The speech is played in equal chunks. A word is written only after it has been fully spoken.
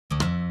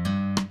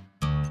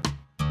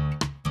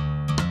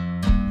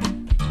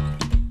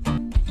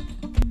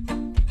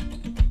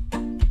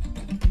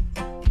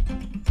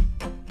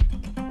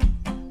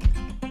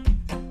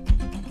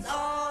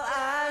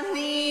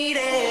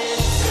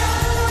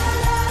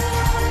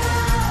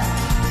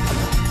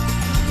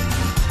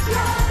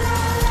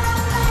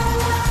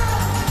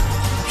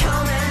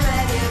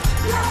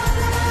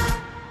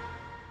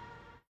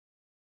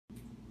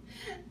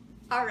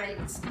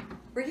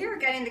We're here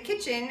again in the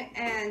kitchen,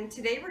 and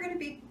today we're going to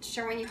be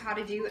showing you how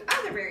to do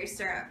elderberry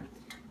syrup.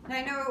 And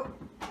I know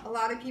a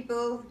lot of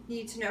people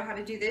need to know how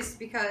to do this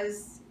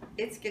because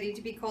it's getting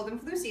to be cold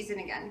and flu season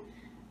again.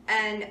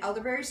 And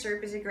elderberry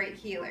syrup is a great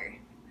healer.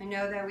 I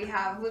know that we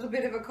have a little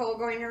bit of a cold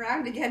going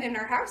around again in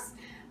our house.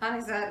 And I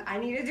said, I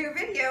need to do a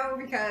video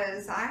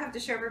because I have to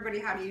show everybody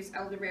how to use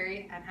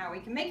elderberry and how we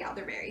can make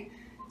elderberry.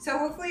 So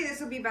hopefully this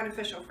will be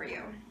beneficial for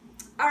you.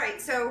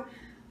 Alright, so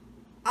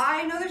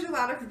I know there's a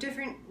lot of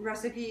different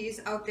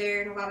recipes out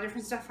there and a lot of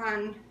different stuff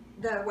on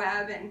the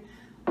web and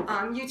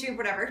YouTube,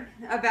 whatever,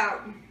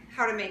 about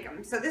how to make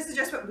them. So this is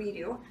just what we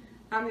do,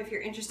 if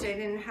you're interested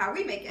in how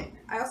we make it.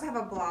 I also have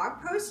a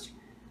blog post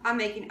on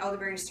making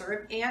elderberry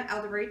syrup and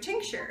elderberry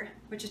tincture,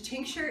 which a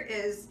tincture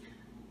is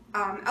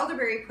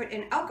elderberry put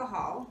in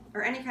alcohol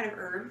or any kind of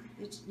herb.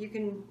 You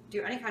can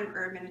do any kind of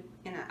herb in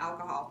an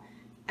alcohol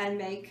and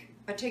make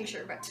a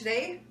tincture. But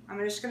today, I'm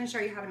just going to show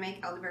you how to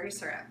make elderberry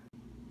syrup.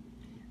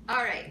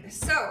 Alright,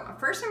 so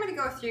first I'm going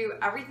to go through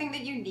everything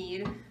that you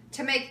need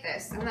to make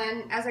this, and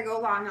then as I go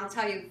along I'll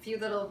tell you a few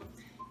little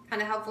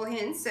kind of helpful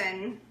hints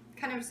and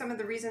kind of some of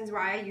the reasons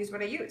why I use what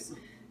I use.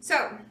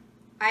 So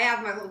I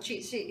have my little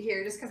cheat sheet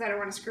here just because I don't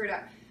want to screw it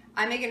up.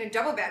 I'm making a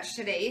double batch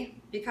today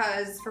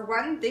because for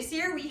one, this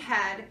year we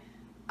had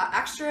an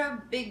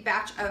extra big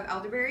batch of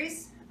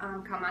elderberries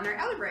come on our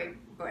elderberry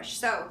bush.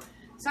 So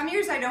some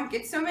years I don't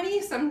get so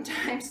many,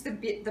 sometimes the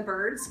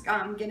birds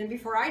get them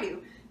before I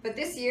do. But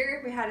this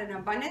year we had an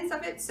abundance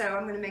of it, so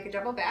I'm going to make a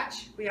double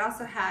batch. We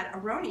also had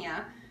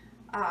aronia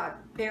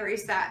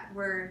berries that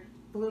were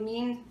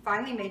blooming,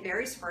 finally made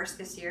berries for us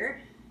this year.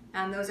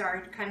 And those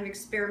are kind of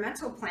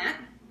experimental plant,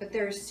 but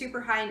they're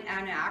super high in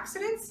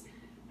antioxidants.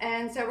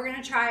 And so we're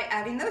going to try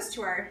adding those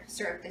to our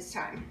syrup this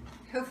time.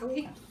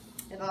 Hopefully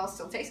it'll all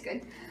still taste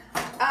good.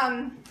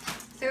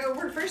 So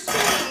we're first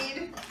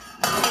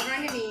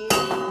going to need,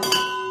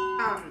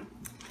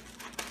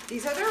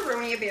 these are the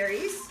aronia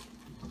berries.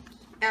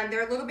 And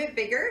they're a little bit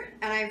bigger,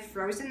 and I've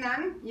frozen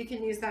them. You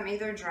can use them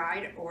either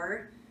dried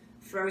or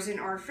frozen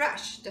or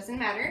fresh, doesn't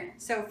matter.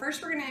 So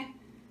first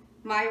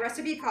my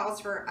recipe calls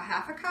for a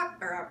half a cup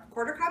or a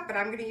quarter cup, but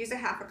I'm gonna use a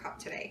half a cup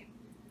today.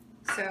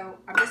 So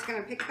I'm just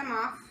gonna pick them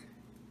off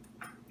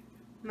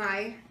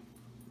my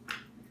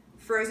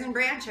frozen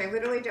branch. I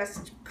literally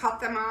just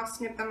cut them off,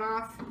 snip them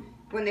off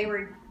when they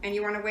were, and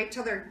you wanna wait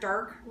till they're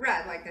dark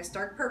red, like this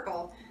dark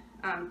purple.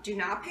 Do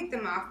not pick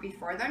them off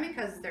before them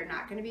because they're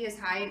not going to be as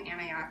high in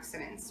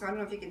antioxidants. So I don't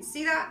know if you can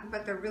see that,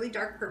 but they're really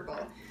dark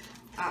purple.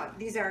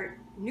 These are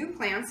new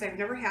plants. I've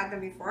never had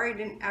them before. I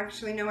didn't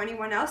actually know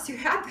anyone else who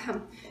had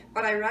them,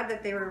 but I read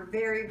that they were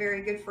very,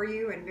 very good for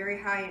you and very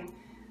high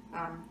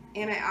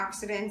in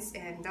antioxidants,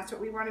 and that's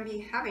what we want to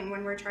be having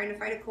when we're trying to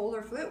fight a cold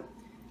or flu.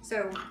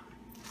 So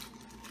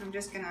I'm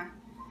just going to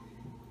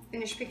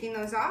finish picking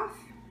those off.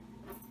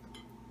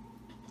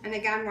 And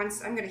again,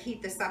 once I'm going to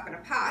heat this up in a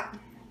pot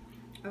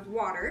of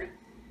water.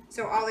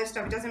 So all this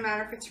stuff, doesn't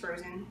matter if it's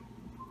frozen.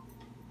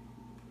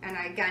 And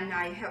again,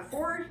 I have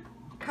 4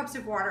 cups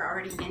of water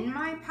already in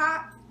my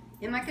pot,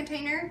 in my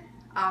container.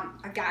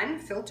 Again,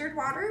 filtered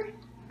water.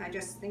 I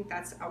just think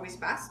that's always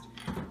best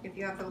if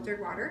you have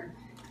filtered water.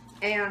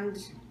 And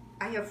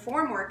I have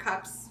 4 more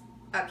cups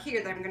up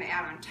here that I'm going to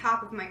add on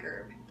top of my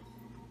herb.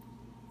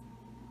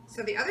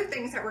 So the other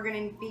things that we're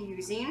going to be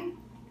using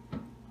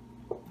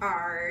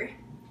are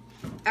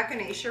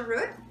echinacea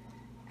root.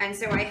 And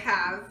so I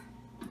have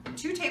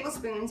 2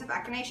 tablespoons of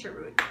echinacea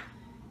root,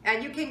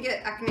 and you can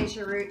get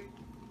echinacea root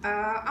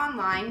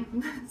online.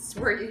 That's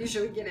where you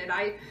usually get it.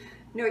 I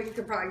know you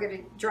could probably get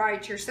it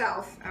dried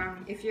yourself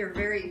if you're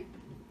very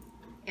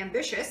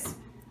ambitious,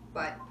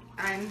 but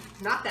I'm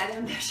not that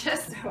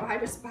ambitious, so I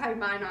just buy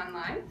mine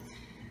online.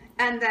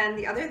 And then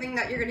the other thing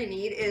that you're going to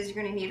need is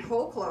you're going to need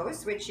whole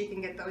cloves, which you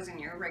can get those in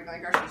your regular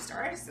grocery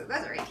store. So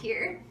those are right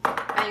here.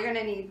 And you're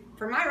going to need,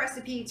 for my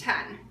recipe,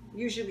 10,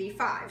 usually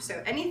 5.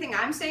 So anything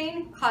I'm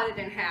saying, cut it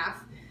in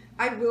half.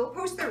 I will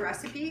post the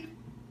recipe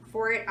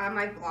for it on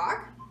my blog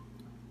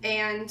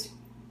and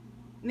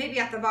maybe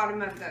at the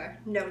bottom of the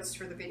notes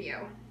for the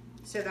video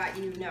so that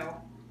you know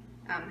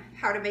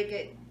how to make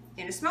it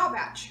in a small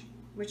batch,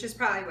 which is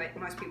probably what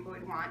most people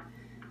would want.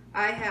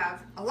 I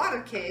have a lot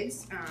of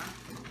kids. I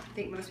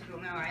think most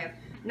people know I have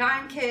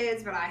 9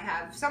 kids, but I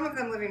have some of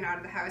them living out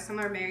of the house. Some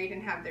are married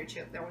and have their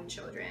own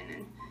children,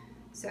 and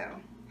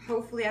so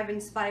hopefully I've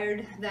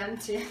inspired them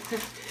to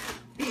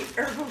be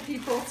herbal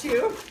people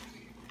too.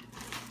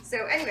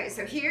 So anyway,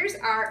 so here's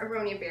our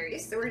aronia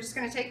berries. So we're just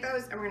going to take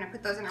those and we're going to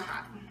put those in our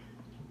pot.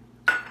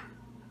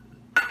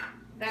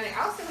 Then I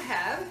also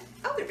have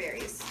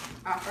elderberries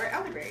off our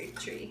elderberry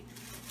tree.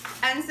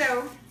 And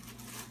so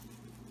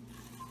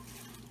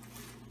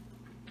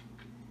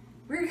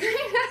we're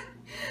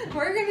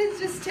gonna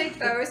just take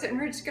those and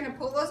we're just going to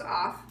pull those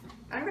off.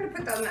 I'm going to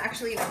put them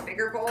actually in a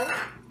bigger bowl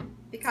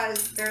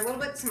because they're a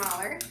little bit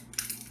smaller.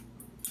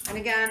 And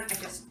again, I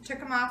just took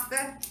them off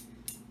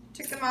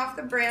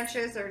the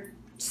branches, or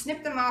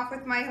snip them off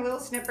with my little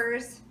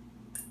snippers.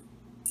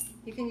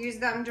 You can use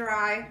them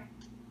dry.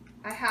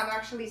 I have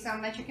actually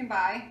some that you can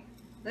buy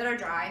that are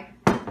dry.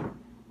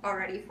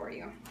 already for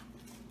you.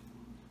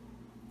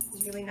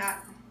 It's really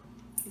not,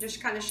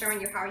 just kind of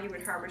showing you how you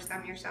would harvest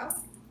them yourself.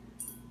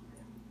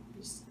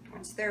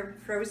 Once they're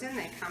frozen,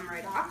 they come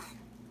right off.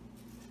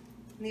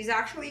 And these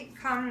actually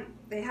come,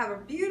 they have a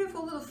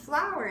beautiful little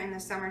flower in the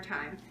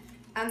summertime.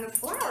 And the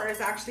flower is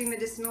actually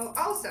medicinal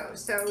also.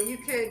 So you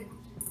could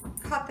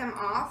cut them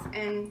off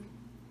and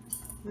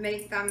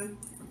make them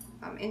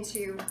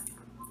into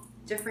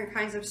different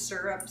kinds of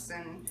syrups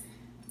and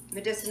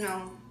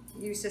medicinal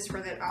uses for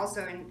that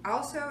also. And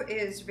also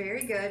is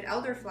very good,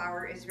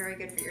 elderflower is very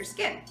good for your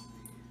skin.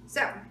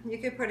 So you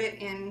could put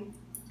it in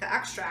the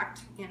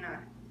extract in a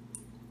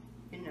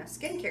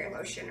skincare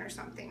lotion or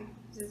something.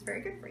 This is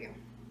very good for you.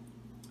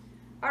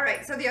 All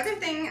right, so the other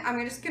thing,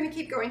 I'm just gonna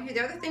keep going here.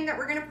 The other thing that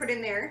we're gonna put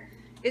in there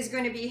is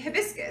going to be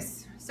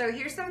hibiscus. So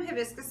here's some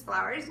hibiscus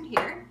flowers in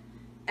here,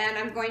 and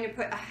I'm going to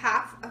put a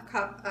half a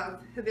cup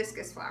of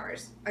hibiscus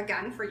flowers.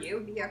 Again, for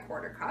you, be a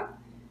 1/4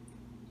 cup.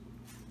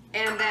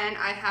 And then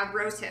I have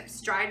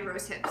rosehips, dried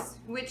rosehips,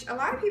 which a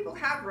lot of people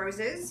have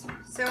roses.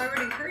 So I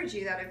would encourage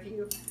you that if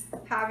you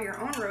have your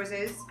own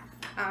roses,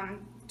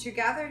 to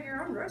gather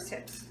your own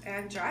rosehips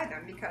and dry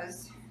them,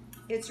 because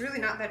it's really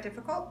not that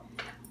difficult.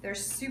 They're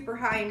super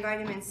high in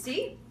vitamin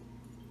C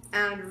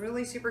and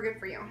really super good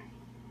for you.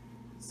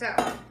 So,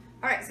 all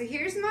right, so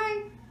here's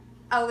my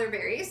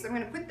elderberries. I'm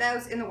gonna put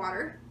those in the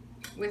water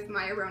with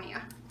my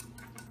aronia.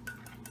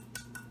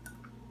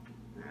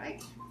 All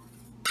right.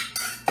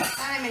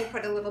 I may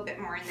put a little bit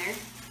more in there.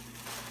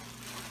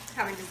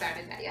 Haven't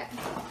decided that yet.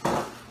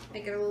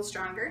 Make it a little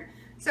stronger.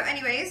 So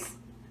anyways,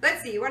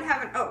 let's see, what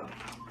happened? Oh,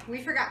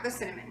 we forgot the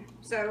cinnamon.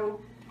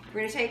 So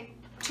we're gonna take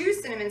 2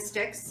 cinnamon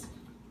sticks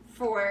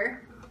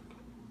for,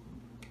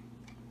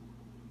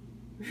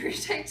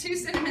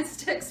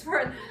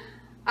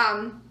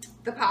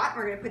 the pot.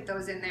 We're gonna put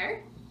those in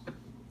there.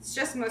 It's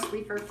just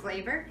mostly for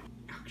flavor.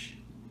 Ouch.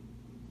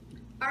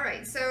 All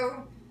right,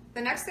 so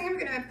the next thing I'm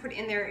gonna put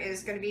in there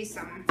is gonna be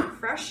some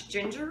fresh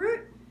ginger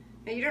root.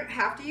 Now you don't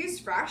have to use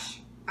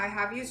fresh. I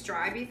have used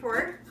dry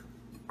before.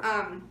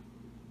 And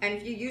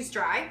if you use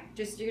dry,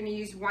 you're gonna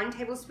use 1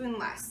 tablespoon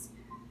less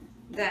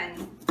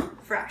than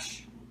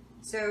fresh.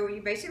 So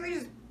you basically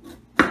just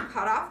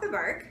cut off the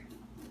bark.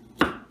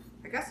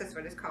 I guess that's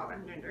what it's called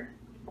on ginger.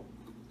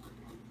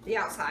 The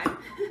outside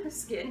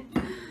skin.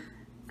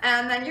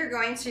 And then you're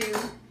going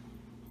to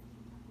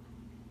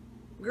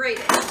grate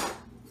it.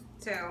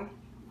 So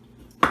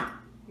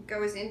it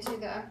goes into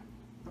the,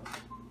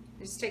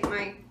 just take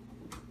my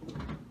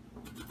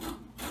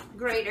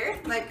grater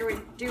like I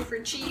would do for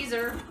cheese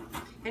or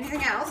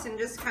anything else, and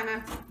just kind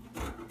of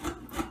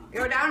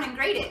go down and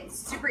grate it. It's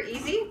super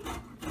easy.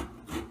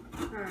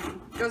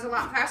 Goes a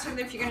lot faster than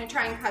if you're going to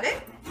try and cut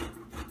it.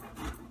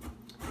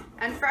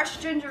 And fresh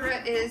ginger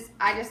root is,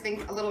 I just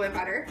think, a little bit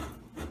better.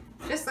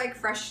 Just like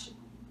fresh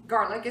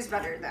garlic is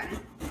better than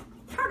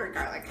powdered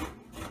garlic.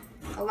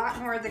 A lot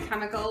more of the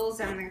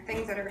chemicals and the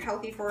things that are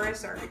healthy for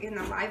us are in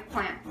the live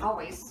plant.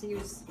 Always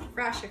use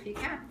fresh if you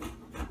can.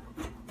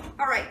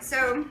 All right,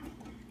 so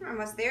we're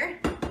almost there.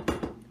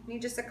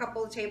 Need just a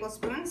couple of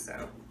tablespoons,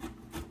 so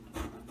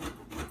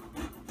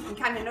you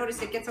kind of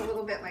notice it gets a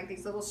little bit like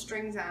these little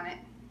strings on it.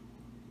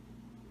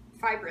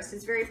 Fibrous,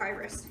 it's very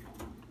fibrous.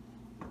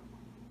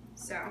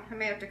 So I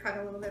may have to cut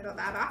a little bit of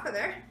that off of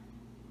there.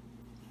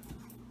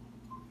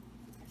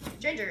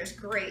 Ginger is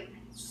great.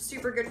 It's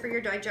super good for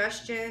your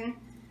digestion.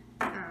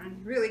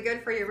 Really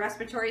good for your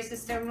respiratory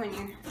system when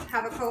you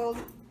have a cold.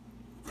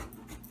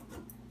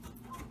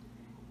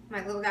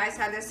 My little guys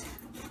had this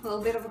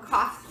little bit of a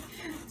cough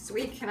this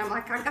week, and I'm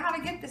like, I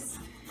gotta get this.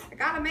 I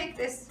gotta make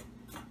this.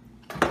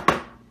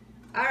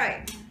 All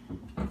right.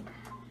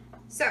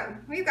 So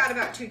we've got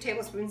about 2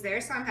 tablespoons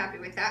there, so I'm happy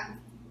with that.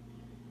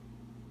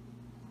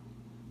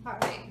 All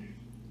right.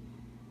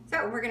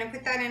 So we're gonna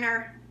put that in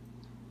our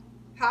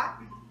pot.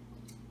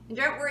 And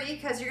don't worry,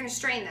 because you're gonna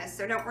strain this.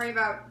 So don't worry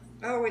about,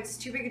 oh, it's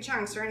too big a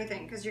chunks or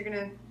anything, because you're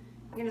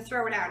gonna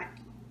throw it out.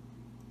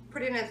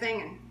 Put it in a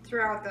thing and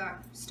throw out the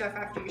stuff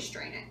after you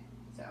strain it.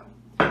 So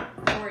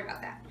don't worry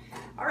about that.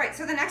 All right,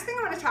 so the next thing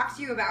I want to talk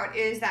to you about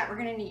is that we're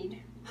gonna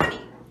need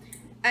honey.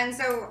 And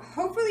so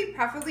hopefully,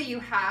 preferably you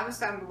have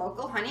some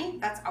local honey.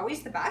 That's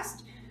always the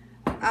best.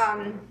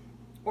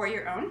 Or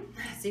your own,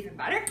 that's even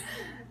better.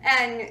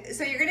 And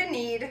so you're gonna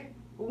need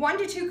 1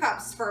 to 2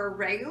 cups for a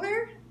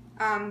regular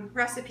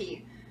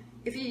recipe.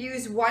 If you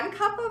use 1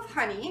 cup of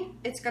honey,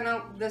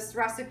 this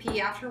recipe,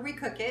 after we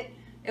cook it,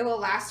 it will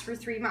last for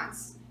 3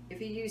 months.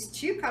 If you use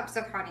 2 cups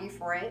of honey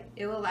for it,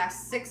 it will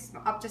last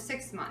up to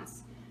 6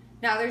 months.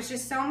 Now there's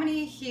just so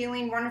many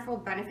healing, wonderful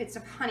benefits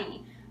of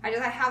honey. I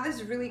have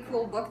this really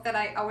cool book that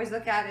I always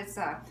look at. It's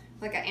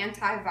like an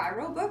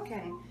antiviral book,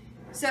 and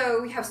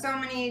so we have so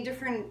many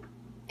different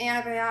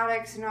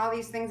antibiotics and all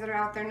these things that are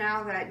out there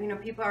now that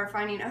people are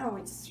finding,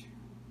 oh,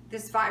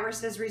 this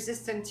virus is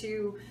resistant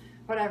to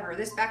whatever,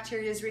 this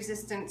bacteria is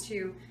resistant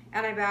to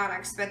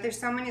antibiotics. But there's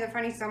they're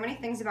finding so many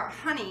things about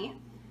honey,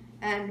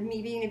 and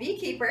me being a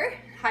beekeeper,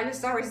 I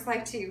just always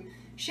like to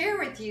share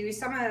with you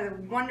some of the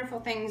wonderful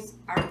things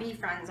our bee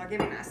friends are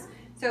giving us.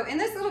 So in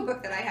this little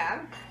book that I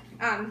have,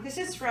 This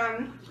is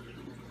from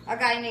a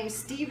guy named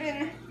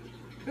Stephen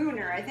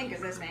Buhner, I think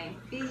is his name,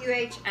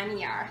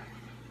 B-U-H-N-E-R.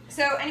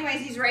 So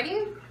anyways, he's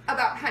writing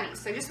about honey.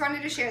 So I just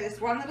wanted to share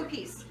this one little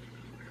piece.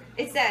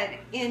 It said,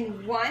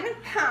 in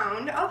 1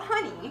 pound of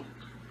honey,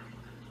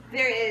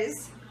 there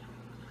is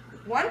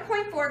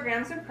 1.4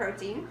 grams of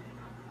protein,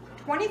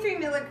 23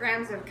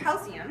 milligrams of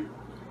calcium,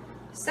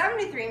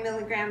 73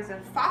 milligrams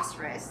of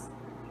phosphorus,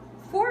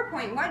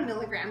 4.1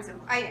 milligrams of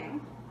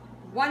iron,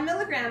 1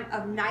 milligram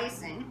of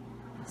niacin,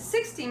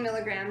 16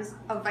 milligrams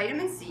of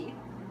vitamin C.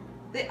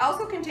 It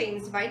also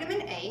contains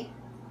vitamin A,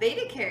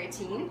 beta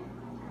carotene,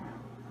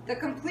 the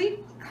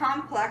complete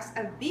complex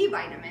of B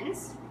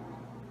vitamins,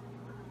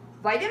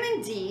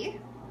 vitamin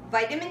D,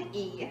 vitamin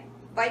E,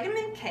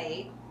 vitamin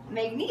K,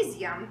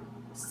 magnesium,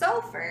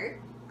 sulfur,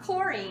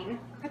 chlorine,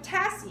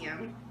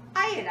 potassium,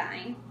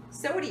 iodine,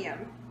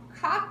 sodium,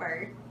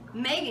 copper,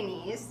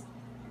 manganese,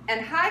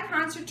 and high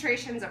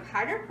concentrations of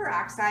hydrogen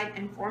peroxide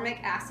and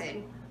formic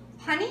acid.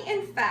 Honey,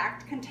 in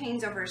fact,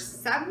 contains over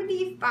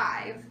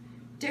 75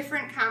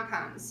 different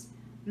compounds.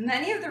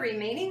 Many of the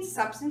remaining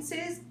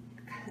substances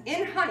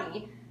in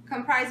honey,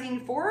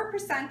 comprising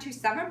 4% to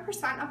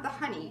 7% of the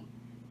honey,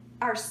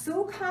 are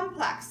so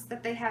complex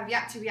that they have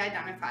yet to be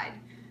identified.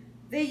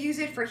 They use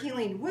it for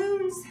healing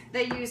wounds.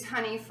 They use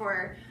honey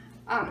for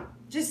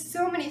just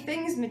so many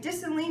things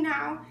medicinally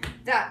now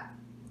that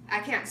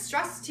I can't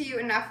stress to you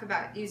enough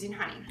about using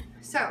honey.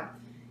 So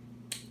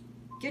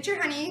get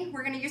your honey,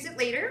 we're gonna use it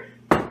later,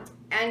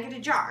 and get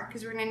a jar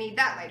because we're gonna need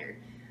that later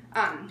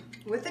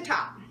with the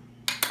top.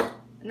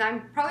 And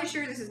I'm probably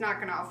sure this is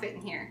not gonna all fit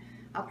in here.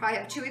 I'll probably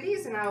have 2 of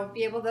these and I'll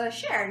be able to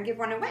share and give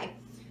one away.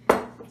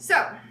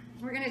 So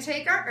we're gonna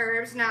take our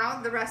herbs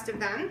now, the rest of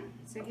them.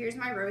 So here's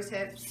my rose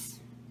hips.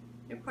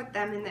 I'm gonna put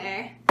them in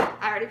there.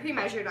 I already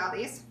pre-measured all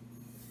these.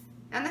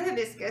 And the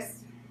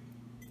hibiscus.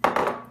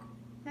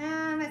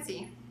 And let's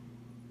see.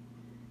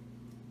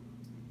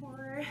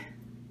 We're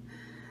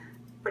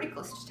pretty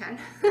close to 10.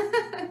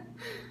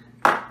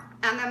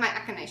 And then my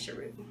echinacea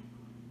root.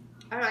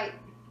 All right,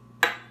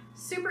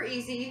 super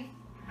easy.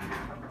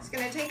 Just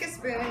gonna take a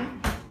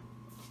spoon.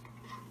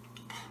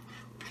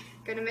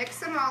 Gonna mix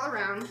them all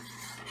around.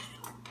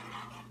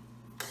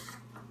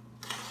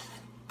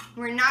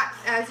 We're not,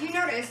 as you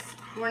notice,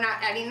 we're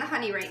not adding the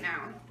honey right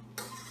now.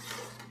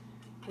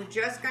 We're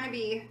just gonna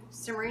be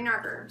simmering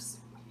our herbs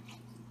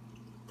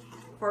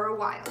for a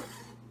while.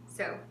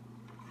 So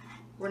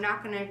we're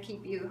not gonna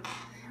keep you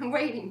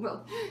waiting.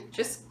 We'll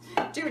just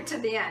do it to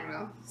the end.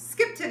 We'll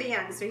skip to the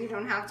end so you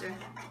don't have to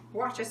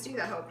watch us do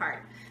that whole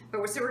part.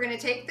 But so we're gonna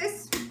take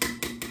this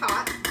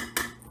pot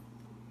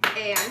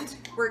and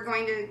we're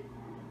going to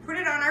put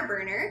it on our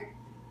burner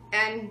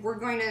and we're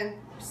going to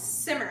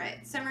simmer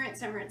it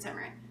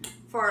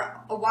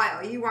for a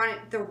while. You want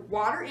it, the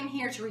water in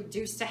here to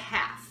reduce to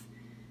half.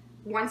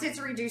 Once it's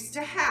reduced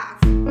to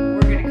half, we're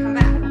gonna come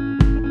back.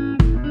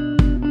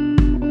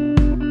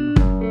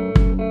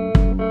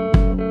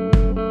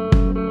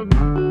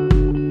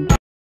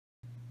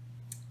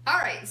 All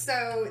right,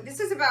 so this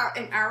is about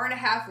an hour and a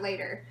half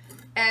later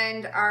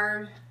and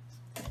our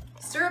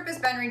syrup has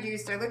been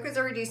reduced, our liquids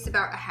are reduced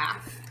about a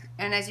half.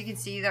 And as you can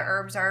see, the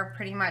herbs are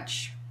pretty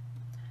much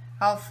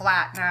all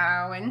flat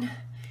now and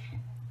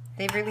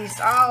they've released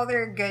all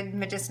their good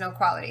medicinal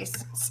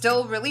qualities.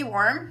 Still really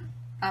warm.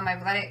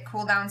 I've let it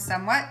cool down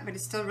somewhat, but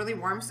it's still really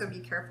warm, so be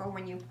careful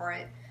when you pour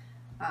it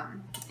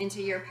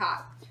into your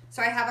pot.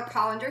 So I have a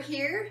colander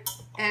here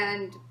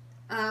and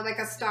like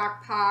a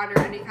stock pot or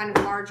any kind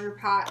of larger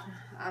pot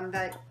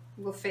that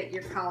will fit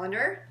your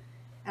colander.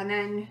 And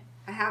then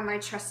I have my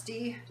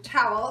trusty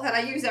towel that I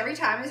use every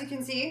time, as you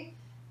can see.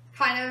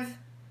 Kind of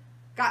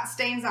got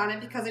stains on it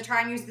because I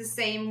try and use the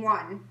same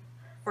one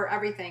for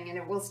everything and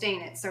it will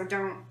stain it, so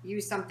don't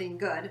use something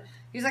good.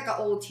 Use like an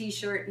old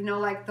t-shirt, you know,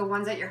 like the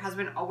ones that your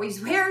husband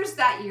always wears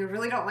that you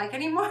really don't like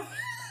anymore.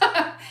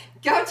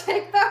 Go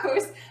take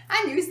those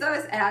and use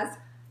those as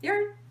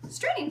your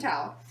straining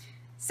towel.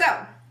 So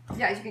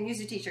yeah, you can use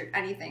a t-shirt,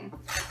 anything.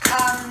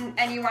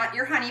 And you want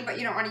your honey, but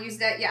you don't want to use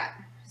that yet.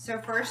 So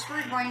first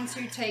we're going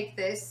to take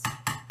this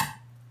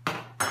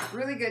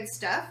really good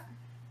stuff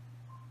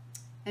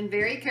and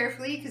very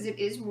carefully, because it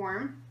is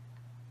warm,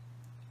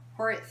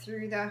 pour it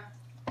through the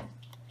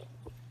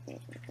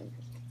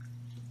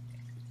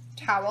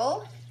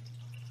towel,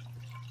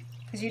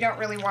 because you don't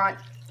really want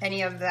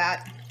any of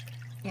that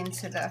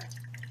into the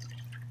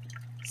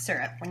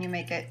syrup when you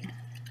make it.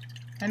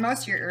 And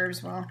most of your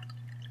herbs will.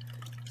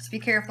 Just be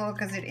careful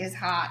because it is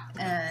hot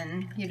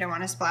and you don't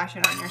want to splash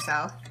it on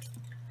yourself.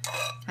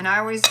 And I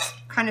always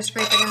kind of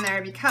scrape it in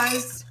there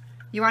because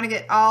you want to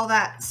get all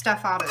that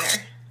stuff out of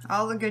there.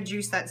 All the good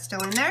juice that's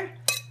still in there.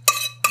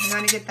 You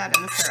want to get that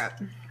in the syrup.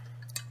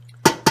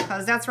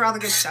 Because that's where all the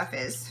good stuff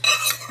is.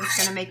 It's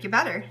going to make you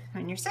better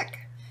when you're sick.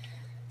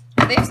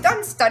 They've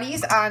done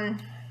studies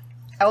on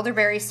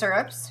elderberry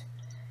syrups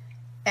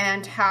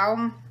and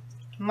how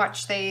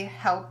much they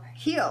help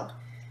heal.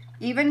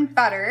 Even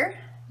better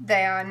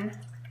than,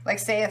 like,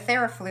 say, a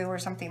Theraflu or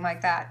something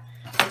like that,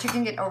 that you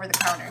can get over the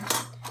counter.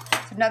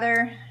 It's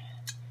another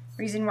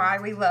reason why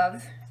we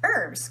love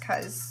herbs,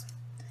 because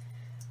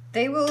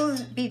they will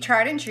be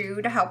tried and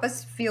true to help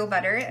us feel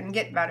better and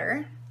get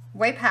better,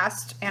 way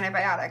past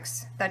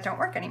antibiotics that don't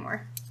work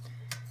anymore.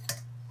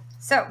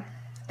 So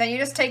then you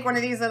just take one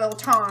of these little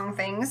tong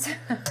things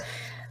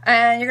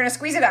and you're going to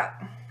squeeze it out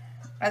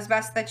as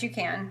best that you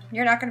can.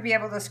 You're not going to be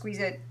able to squeeze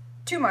it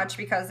too much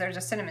because there's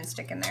a cinnamon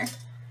stick in there.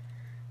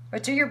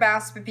 But do your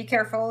best, but be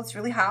careful, it's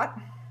really hot.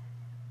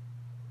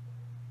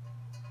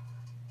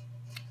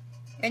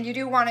 And you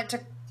do want it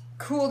to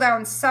cool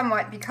down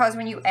somewhat, because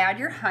when you add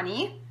your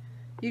honey,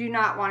 you do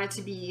not want it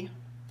to be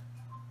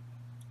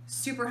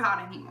super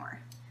hot anymore.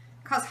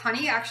 Because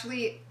honey,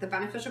 actually, the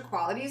beneficial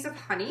qualities of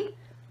honey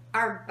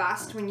are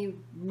best when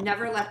you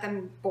never let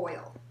them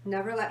boil.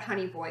 Never let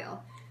honey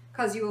boil,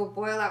 because you will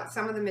boil out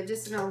some of the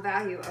medicinal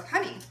value of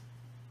honey.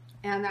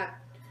 And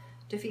that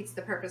defeats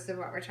the purpose of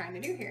what we're trying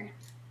to do here.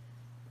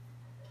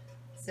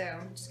 So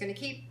I'm just going to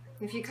keep,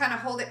 if you kind of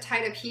hold it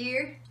tight up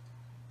here,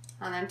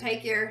 and then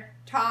take your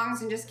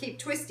tongs and just keep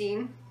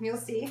twisting, you'll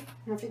see, I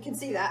don't know if you can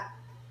see that,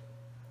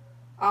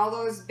 all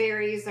those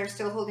berries are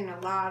still holding a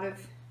lot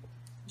of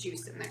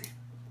juice in there.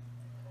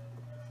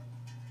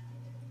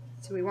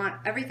 So we want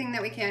everything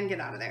that we can get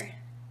out of there.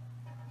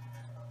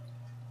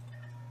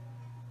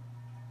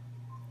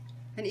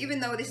 And even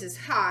though this is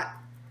hot,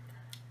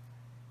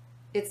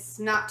 it's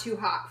not too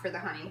hot for the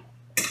honey.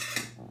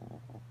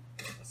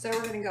 So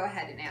we're going to go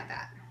ahead and add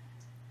that.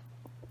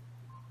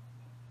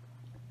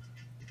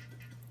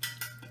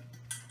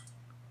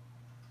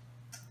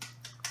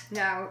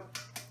 Now,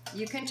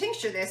 you can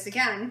tincture this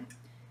again.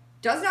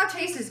 Does not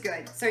taste as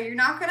good. So you're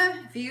not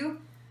gonna, if you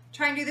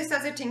try and do this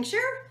as a tincture,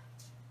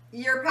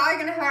 you're probably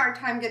gonna have a hard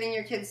time getting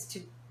your kids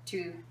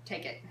to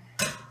take it,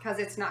 because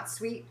it's not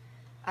sweet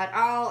at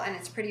all and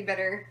it's pretty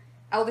bitter.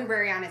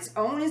 Elderberry on its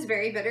own is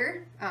very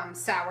bitter,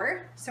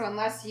 sour. So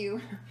unless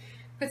you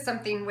put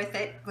something with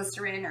it,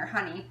 glycerin or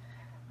honey,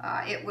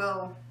 it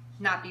will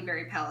not be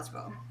very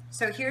palatable.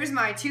 So here's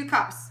my 2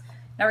 cups.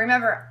 Now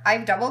remember,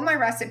 I've doubled my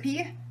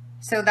recipe.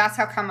 So that's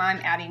how come I'm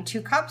adding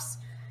 2 cups.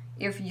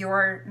 If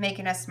you're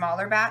making a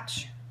smaller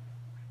batch,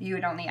 you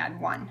would only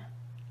add 1.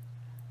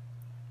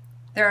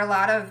 There are a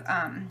lot of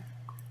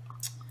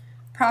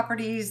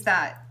properties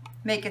that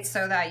make it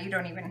so that you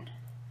don't even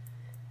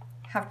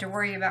have to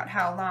worry about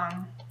how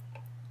long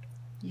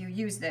you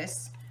use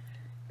this.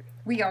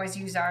 We always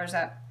use ours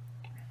up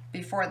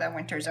before the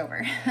winter's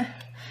over.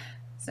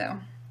 So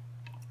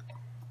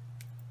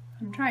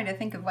I'm trying to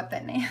think of what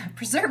that name,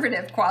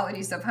 preservative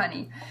qualities of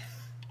honey.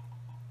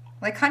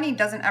 Like, honey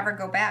doesn't ever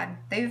go bad.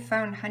 They've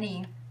found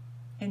honey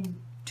in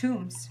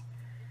tombs.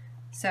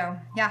 So,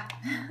 yeah,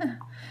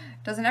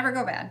 doesn't ever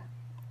go bad.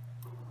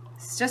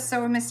 It's just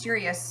so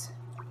mysterious,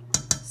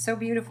 so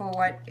beautiful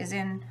what is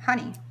in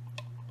honey.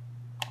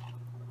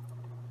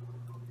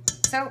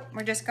 So,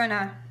 we're just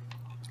gonna,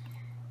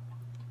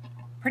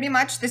 pretty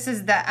much this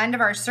is the end of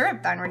our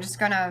syrup then. We're just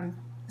gonna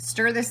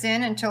stir this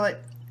in until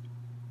it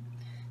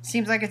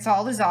seems like it's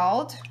all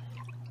dissolved.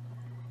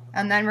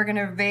 And then we're going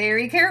to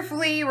very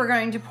carefully, we're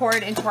going to pour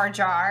it into our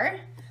jar.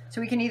 So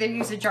we can either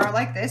use a jar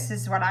like this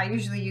is what I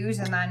usually use,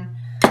 and then,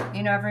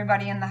 you know,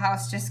 everybody in the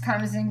house just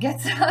comes and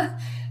gets a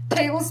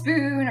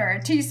tablespoon or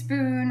a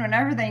teaspoon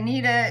whenever they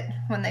need it,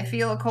 when they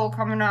feel a cold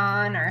coming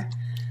on or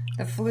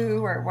the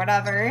flu or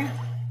whatever.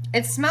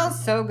 It smells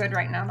so good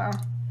right now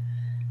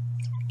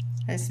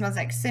though. It smells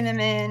like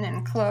cinnamon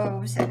and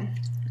cloves and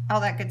all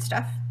that good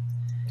stuff.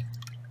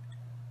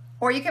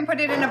 Or you can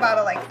put it in a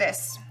bottle like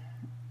this.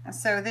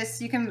 So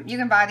this, you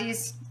can buy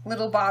these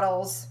little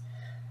bottles,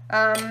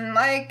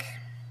 like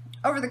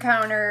over the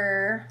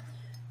counter.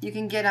 You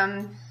can get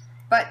them,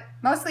 but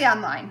mostly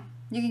online.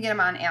 You can get them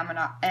on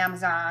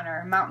Amazon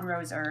or Mountain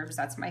Rose Herbs.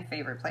 That's my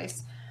favorite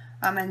place.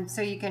 And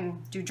so you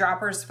can do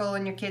droppers full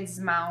in your kids'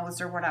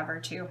 mouths or whatever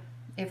too,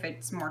 if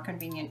it's more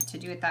convenient to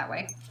do it that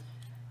way.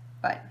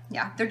 But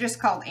yeah, they're just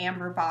called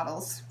amber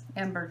bottles,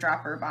 amber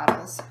dropper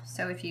bottles.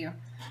 So if you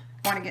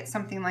want to get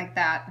something like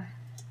that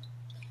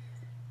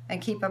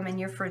and keep them in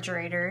your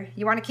refrigerator,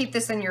 you want to keep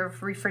this in your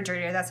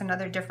refrigerator. That's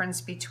another difference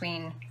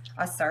between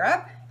a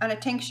syrup and a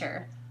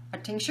tincture. A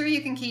tincture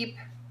you can keep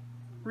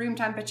room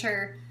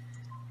temperature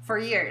for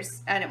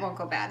years and it won't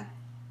go bad.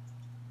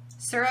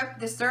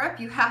 The syrup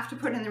you have to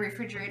put in the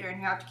refrigerator,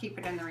 and you have to keep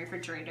it in the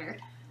refrigerator.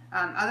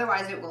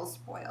 Otherwise it will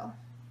spoil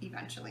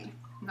eventually.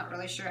 I'm not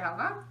really sure how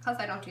long, because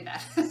I don't do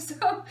that.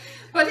 So,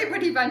 but it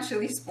would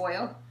eventually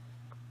spoil.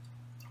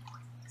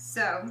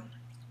 So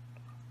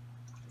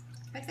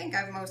I think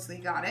I've mostly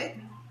got it.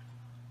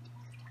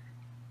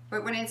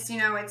 But when it's, you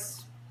know,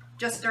 it's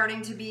just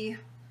starting to be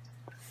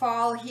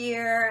fall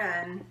here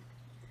and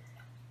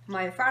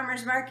my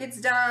farmer's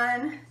market's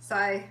done, so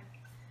I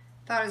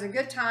thought it was a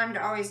good time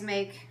to always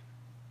make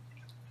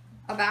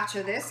a batch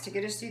of this to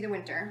get us through the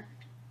winter.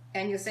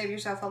 And you'll save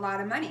yourself a lot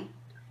of money,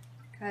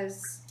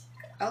 because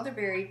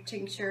elderberry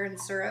tincture and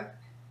syrup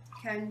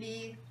can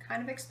be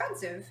kind of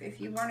expensive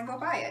if you want to go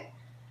buy it.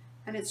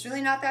 And it's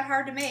really not that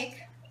hard to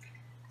make.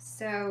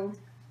 So,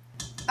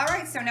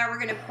 alright, so now we're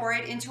going to pour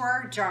it into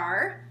our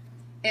jar.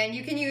 And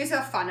you can use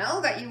a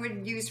funnel that you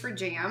would use for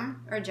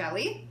jam or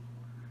jelly.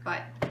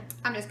 but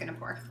I'm just gonna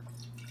pour.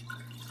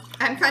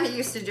 I'm kind of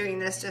used to doing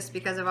this just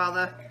because of all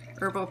the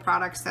herbal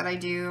products that I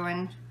do,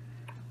 and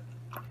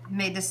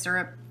made this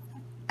syrup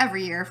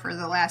every year for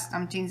the last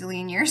umpteen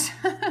zillion years.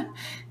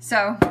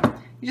 So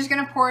you're just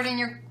gonna pour it in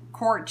your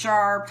quart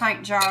jar,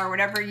 pint jar,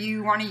 whatever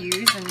you want to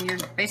use, and you're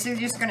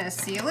basically just gonna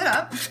seal it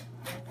up.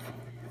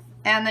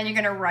 And then you're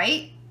gonna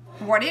write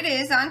what it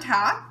is on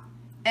top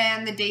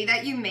and the day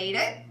that you made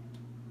it.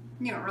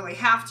 You don't really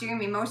have to. I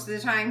mean, most of the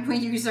time we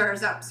use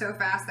ours up so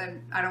fast that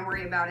I don't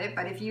worry about it.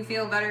 But if you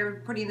feel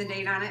better putting the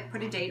date on it,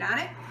 put a date on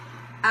it.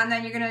 And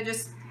then you're gonna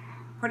just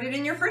put it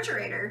in your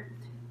refrigerator.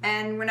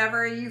 And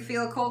whenever you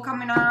feel a cold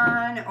coming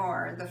on,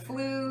 or the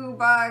flu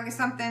bug,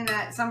 something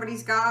that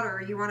somebody's got,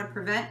 or you want to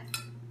prevent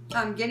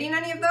getting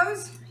any of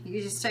those,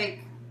 you just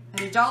take,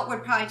 an adult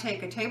would probably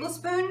take a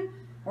tablespoon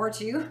or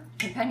two,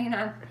 depending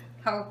on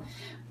how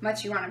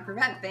much you want to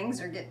prevent things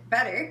or get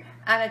better,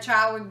 and a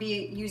child would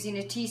be using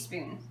a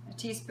teaspoon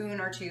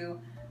or two,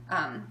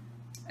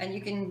 and you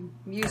can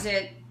use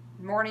it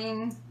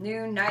morning,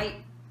 noon,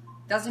 night,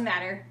 doesn't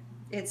matter.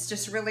 It's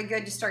just really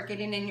good to start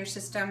getting in your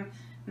system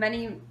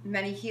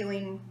many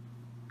healing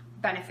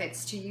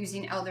benefits to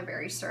using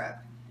elderberry syrup.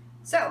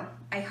 So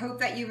I hope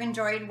that you've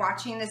enjoyed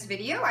watching this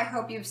video. I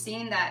hope you've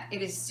seen that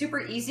it is super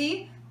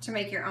easy to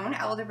make your own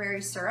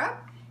elderberry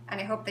syrup,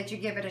 and I hope that you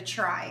give it a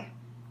try.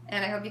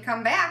 And I hope you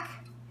come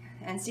back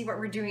and see what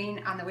we're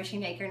doing on the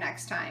Wishing Acre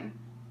next time.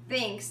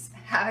 Thanks.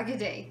 Have a good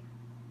day.